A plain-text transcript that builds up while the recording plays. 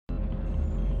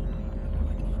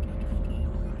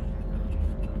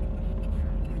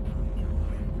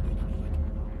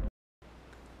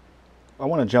I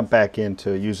want to jump back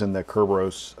into using the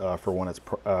Kerberos for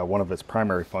one of its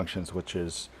primary functions, which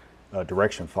is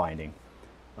direction finding.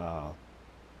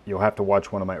 You'll have to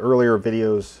watch one of my earlier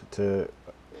videos to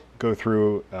go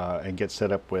through and get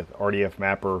set up with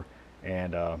RDFMapper,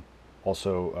 and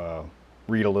also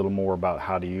read a little more about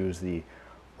how to use the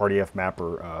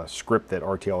RDFMapper script that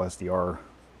RTLSDR,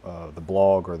 the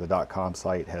blog or the .com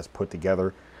site, has put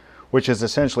together, which is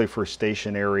essentially for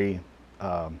stationary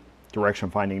direction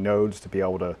finding nodes to be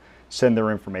able to send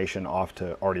their information off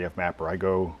to RDFMapper. I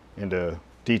go into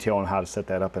detail on how to set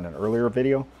that up in an earlier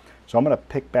video. So I'm going to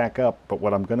pick back up, but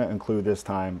what I'm going to include this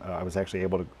time, I was actually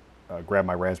able to grab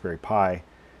my Raspberry Pi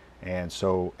and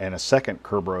a second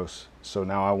Kerberos. So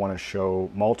now I want to show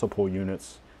multiple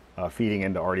units feeding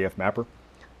into RDFMapper.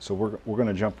 So we're going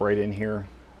to jump right in here.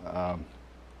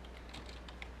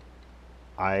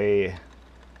 I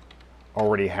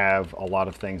already have a lot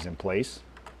of things in place.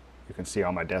 You can see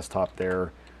on my desktop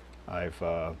there,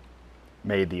 I've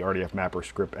made the RDFMapper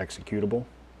script executable.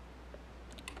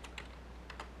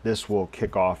 This will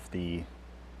kick off the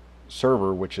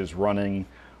server, which is running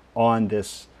on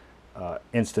this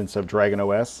instance of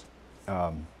DragonOS.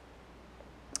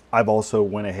 I've also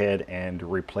went ahead and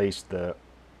replaced the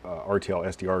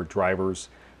RTLSDR drivers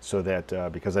so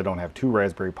that because I don't have two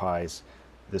Raspberry Pis,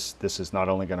 this is not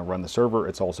only going to run the server,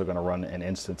 it's also going to run an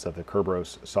instance of the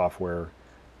Kerberos software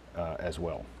as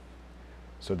well.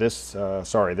 So this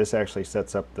actually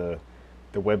sets up the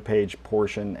web page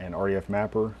portion and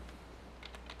RDFMapper.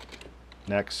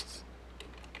 Next,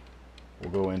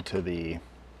 we'll go into the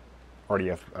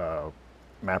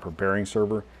RDFMapper bearing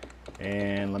server,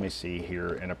 and let me see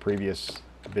here. In a previous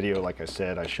video, like I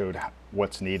said, I showed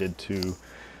what's needed to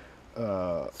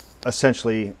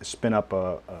essentially spin up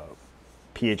a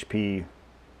PHP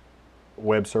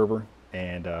web server,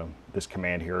 and this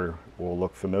command here will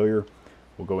look familiar.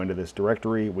 We'll go into this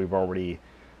directory. We've already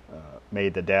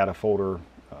made the data folder,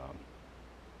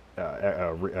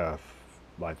 I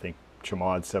think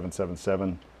Chmod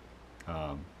 777.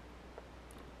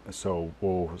 So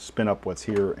we'll spin up what's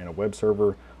here in a web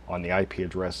server on the IP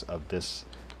address of this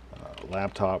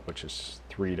laptop, which is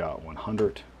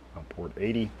 3.100 on port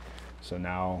 80. So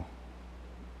now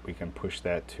we can push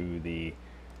that to the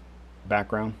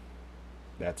background.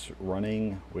 That's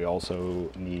running. We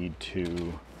also need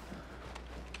to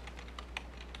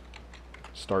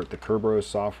start the Kerberos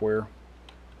software.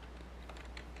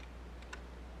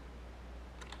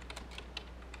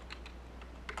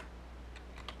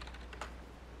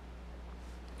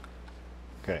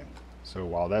 Okay, so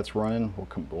while that's running,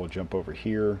 we'll jump over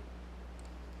here.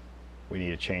 We need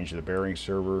to change the bearing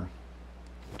server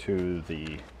to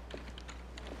the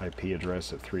IP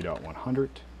address of 3.100.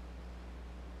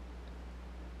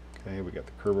 Okay, we got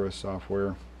the Kerberos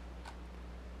software.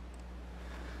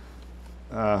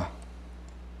 I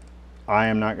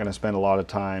am not going to spend a lot of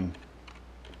time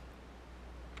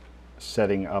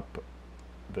setting up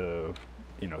the,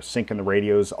 syncing the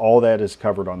radios. All that is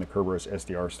covered on the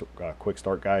KerberosSDR quick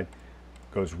start guide.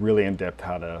 Goes really in depth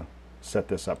how to set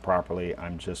this up properly.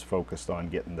 I'm just focused on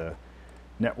getting the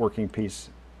networking piece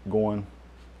going.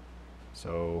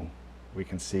 So we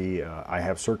can see I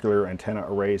have circular antenna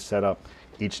arrays set up.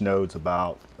 Each node's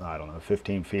about,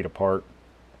 15 feet apart.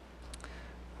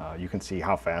 You can see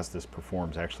how fast this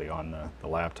performs actually on the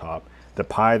laptop. The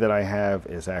Pi that I have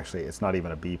is actually, it's not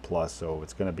even a B+, so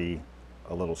it's going to be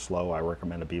a little slow. I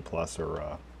recommend a B+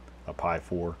 or a Pi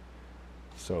 4.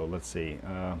 So let's see.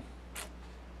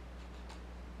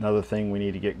 Another thing we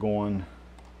need to get going.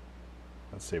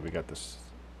 Let's see, we got this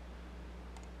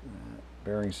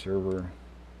bearing server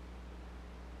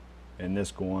and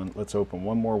this going. Let's open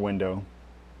one more window.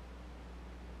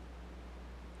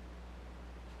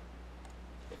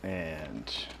 And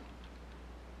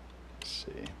let's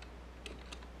see.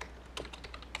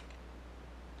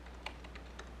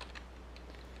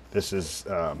 This is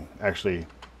actually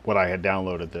what I had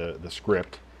downloaded, the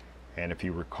script. And if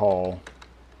you recall,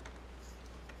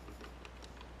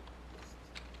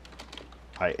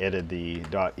 I edited the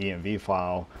 .env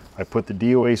file. I put the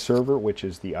DOA server, which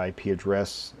is the IP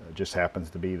address, just happens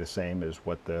to be the same as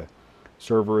what the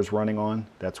server is running on.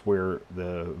 That's where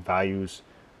the values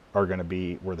are going to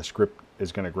be, where the script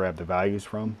is going to grab the values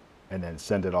from and then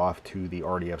send it off to the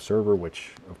RDF server,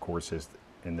 which of course is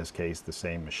in this case the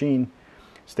same machine.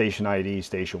 Station ID,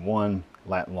 station 1,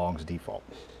 Latin longs default.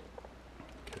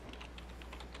 Okay.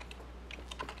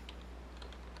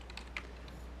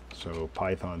 So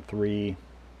Python 3,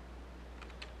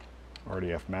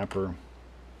 RDFMapper,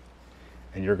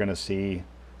 and you're going to see,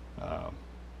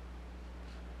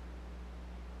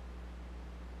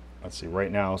 let's see,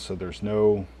 right now, so there's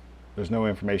no there's no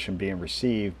information being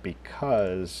received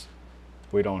because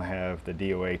we don't have the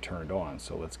DOA turned on.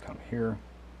 So let's come here.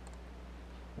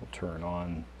 We'll turn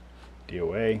on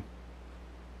DOA.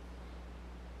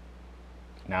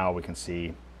 Now we can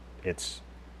see it's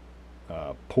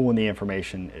pulling the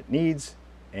information it needs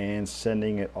and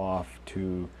sending it off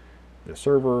to the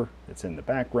server that's in the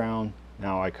background.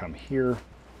 Now I come here,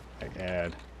 I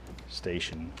add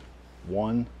station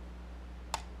 1.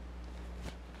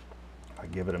 I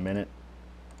give it a minute.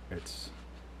 It's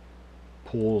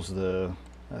pulls the,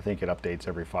 I think it updates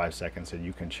every 5 seconds, and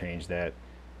you can change that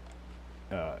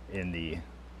in the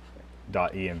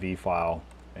 .env file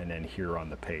and then here on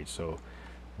the page. So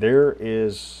there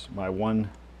is my one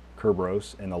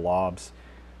Kerberos and the lobs,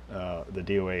 the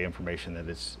DOA information that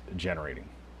it's generating.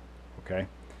 Okay.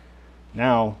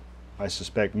 Now, I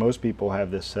suspect most people have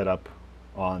this set up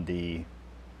on the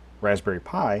Raspberry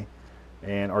Pi,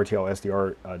 and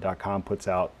RTLSDR.com puts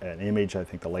out an image. I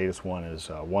think the latest one is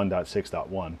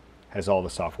 1.6.1, has all the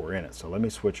software in it. So let me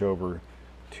switch over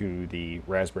to the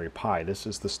Raspberry Pi. This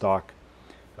is the stock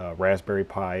Raspberry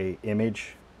Pi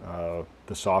image.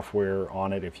 The software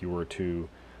on it, if you were to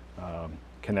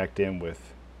connect in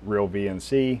with real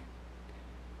VNC,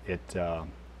 it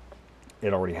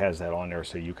already has that on there,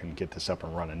 so you can get this up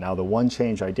and running. Now, the one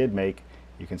change I did make,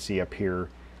 you can see up here,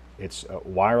 it's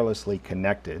wirelessly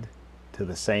connected to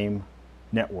the same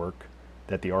network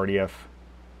that the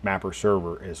RDFMapper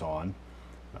server is on.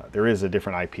 There is a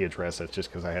different IP address. That's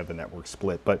just because I have the network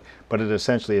split, but it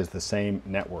essentially is the same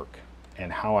network.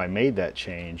 And how I made that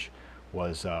change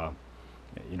was,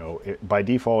 you know, by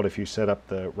default, if you set up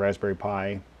the Raspberry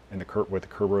Pi and with the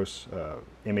Kerberos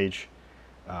image,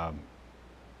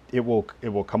 it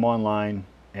will come online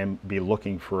and be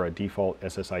looking for a default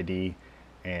SSID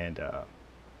and a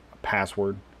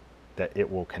password that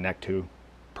it will connect to.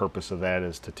 Purpose of that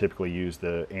is to typically use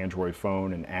the Android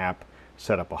phone and app,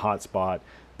 set up a hotspot.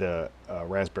 The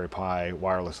Raspberry Pi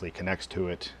wirelessly connects to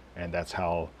it, and that's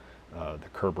how the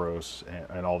Kerberos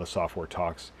and all the software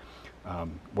talks.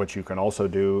 What you can also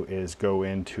do is go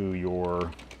into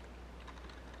your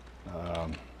let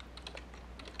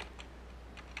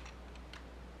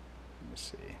me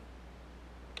see.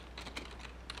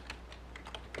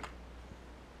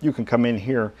 You can come in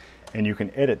here and you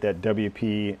can edit that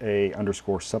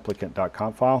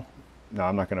WPA_supplicant.conf file. Now,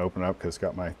 I'm not going to open it up because it's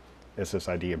got my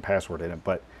SSID and password in it,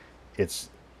 but if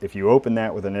you open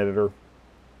that with an editor,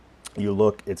 you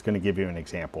look, it's going to give you an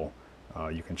example.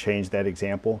 You can change that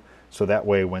example, so that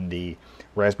way when the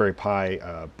Raspberry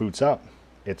Pi boots up,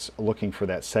 it's looking for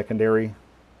that secondary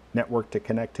network to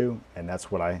connect to, and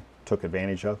that's what I took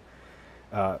advantage of.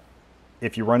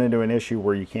 If you run into an issue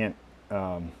where you can't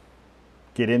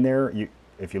get in there,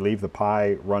 if you leave the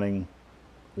Pi running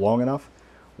long enough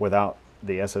without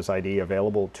the SSID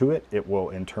available to it, it will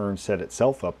in turn set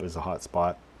itself up as a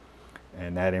hotspot,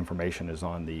 and that information is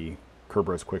on the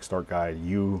Kerberos Quick Start Guide.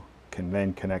 You can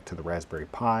then connect to the Raspberry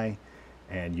Pi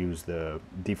and use the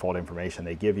default information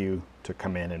they give you to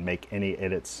come in and make any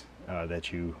edits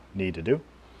that you need to do.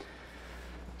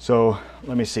 So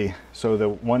let me see. So the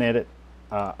one edit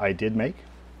I did make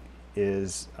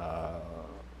is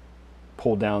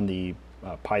pull down the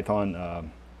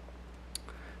Python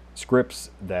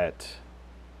scripts that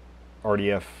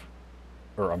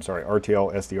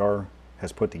RTLSDR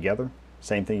has put together.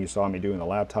 Same thing you saw me do in the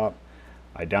laptop.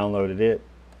 I downloaded it.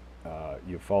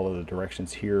 You follow the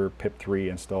directions here, pip3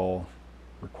 install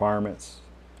requirements.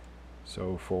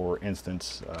 So for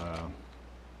instance,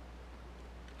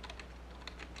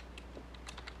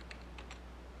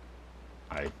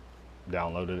 I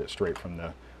downloaded it straight from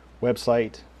the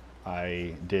website.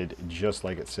 I did just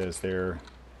like it says there,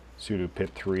 sudo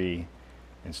pip3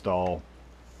 install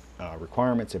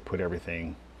requirements. It put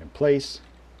everything in place.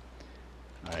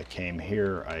 I came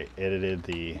here, I edited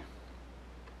the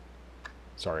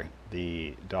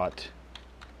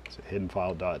hidden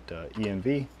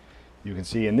file.env. You can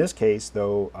see in this case,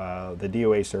 though, the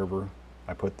DOA server,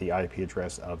 I put the IP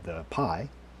address of the Pi,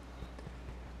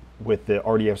 with the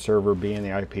RDF server being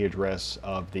the IP address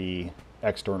of the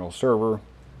external server.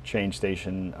 Change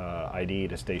station ID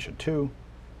to station 2,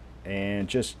 and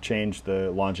just change the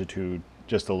longitude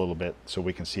just a little bit so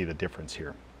we can see the difference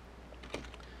here.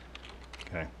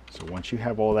 Okay, so once you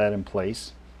have all that in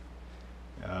place,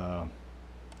 let's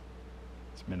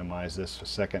minimize this for a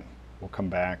second. We'll come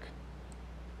back.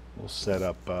 We'll set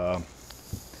up the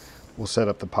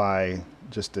Pi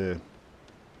just to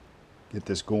get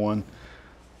this going.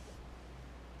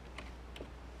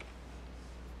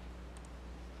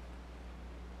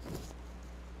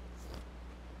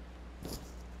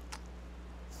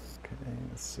 Okay,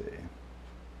 let's see.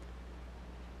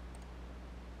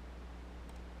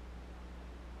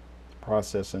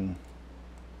 processing.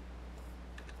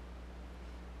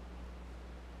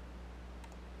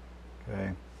 Okay,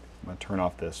 I'm going to turn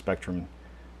off the spectrum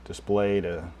display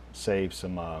to save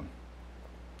some of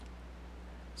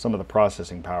the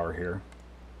processing power here.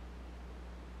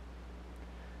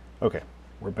 Okay,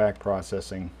 we're back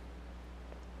processing.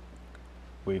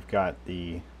 We've got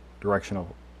the direction of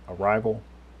arrival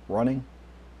running.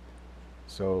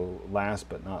 So last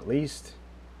but not least,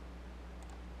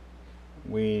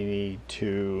 we need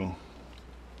to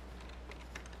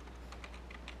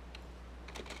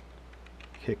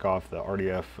kick off the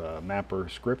RDFMapper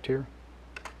script here.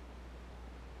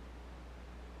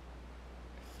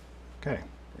 Okay,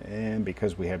 and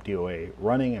because we have DOA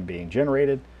running and being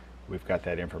generated, we've got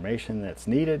that information that's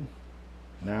needed.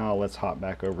 Now let's hop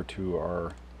back over to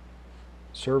our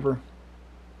server.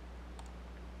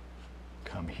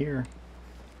 Come here.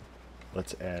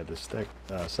 Let's add the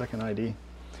second ID,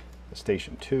 the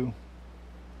station 2.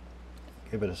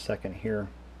 Give it a second here.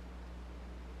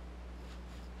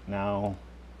 Now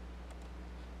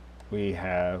we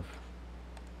have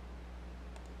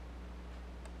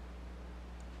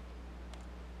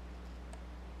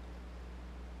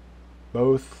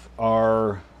both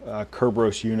our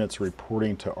Kerberos units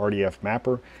reporting to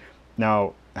RDFMapper.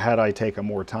 Now, had I taken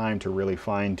more time to really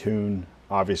fine-tune,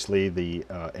 obviously, the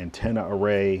antenna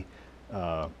array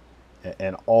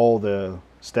and all the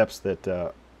steps that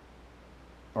the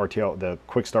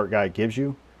Quick Start Guide gives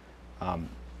you,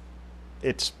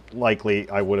 it's likely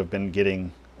I would have been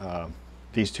getting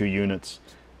these two units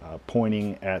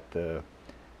pointing at the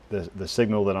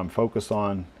signal that I'm focused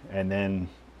on, and then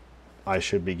I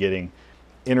should be getting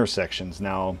intersections.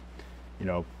 Now, you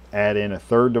know, add in a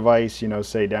third device, you know,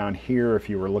 say down here, if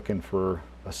you were looking for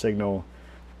a signal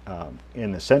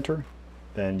in the center,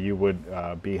 then you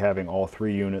would be having all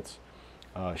three units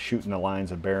shooting the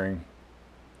lines of bearing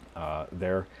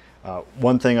there.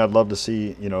 One thing I'd love to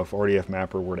see, you know, if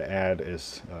RDFMapper were to add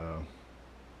is,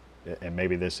 and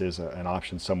maybe this is an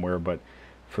option somewhere, but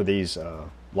for these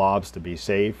lobs to be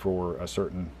saved for a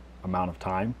certain amount of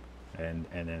time, and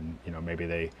then, you know, maybe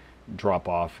they drop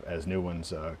off as new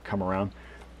ones come around.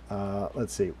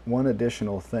 Let's see, one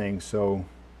additional thing, so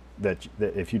that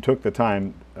if you took the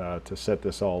time to set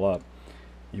this all up,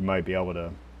 you might be able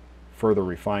to further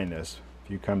refine this.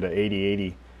 If you come to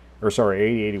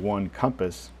 8081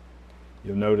 compass,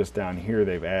 you'll notice down here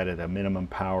they've added a minimum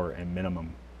power and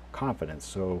minimum confidence.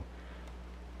 So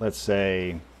let's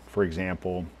say, for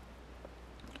example,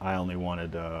 I only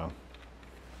wanted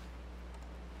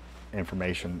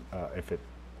information if it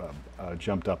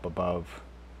jumped up above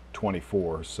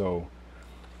 24. So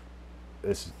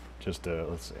this is just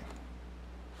let's see.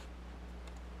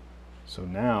 So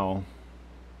now,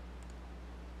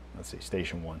 let's see,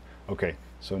 station 1. Okay,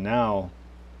 so now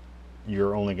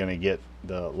you're only going to get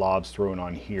the lobs thrown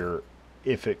on here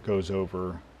if it goes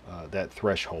over that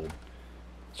threshold.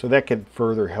 So that could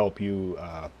further help you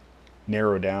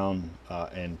narrow down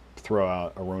and throw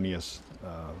out erroneous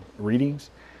readings.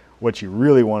 What you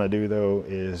really want to do, though,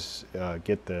 is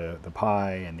get the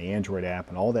Pi and the Android app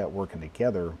and all that working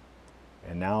together.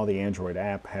 And now the Android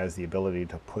app has the ability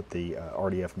to put the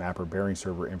RDFMapper bearing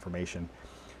server information,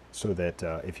 so that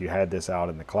if you had this out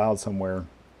in the cloud somewhere,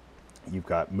 you've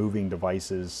got moving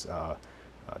devices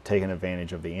taking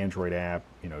advantage of the Android app,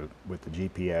 you know, with the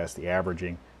GPS, the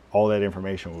averaging, all that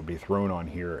information would be thrown on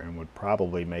here and would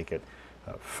probably make it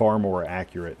far more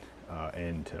accurate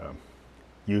and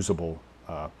usable,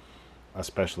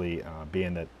 especially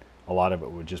being that a lot of it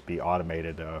would just be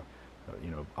automated, you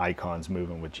know, icons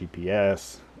moving with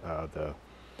GPS, the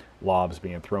lobs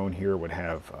being thrown here would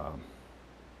have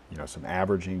you know, some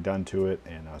averaging done to it,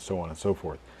 and so on and so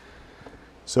forth.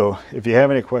 So if you have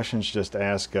any questions, just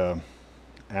ask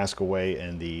away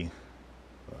in the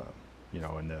you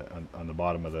know, on the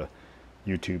bottom of the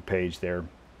YouTube page there,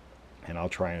 and I'll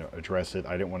try and address it.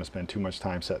 I didn't want to spend too much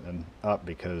time setting them up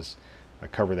because I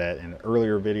covered that in an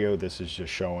earlier video. This is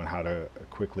just showing how to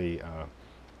quickly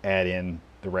add in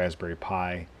the Raspberry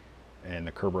Pi and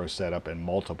the Kerberos setup and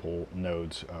multiple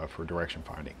nodes for direction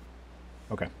finding.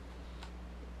 Okay.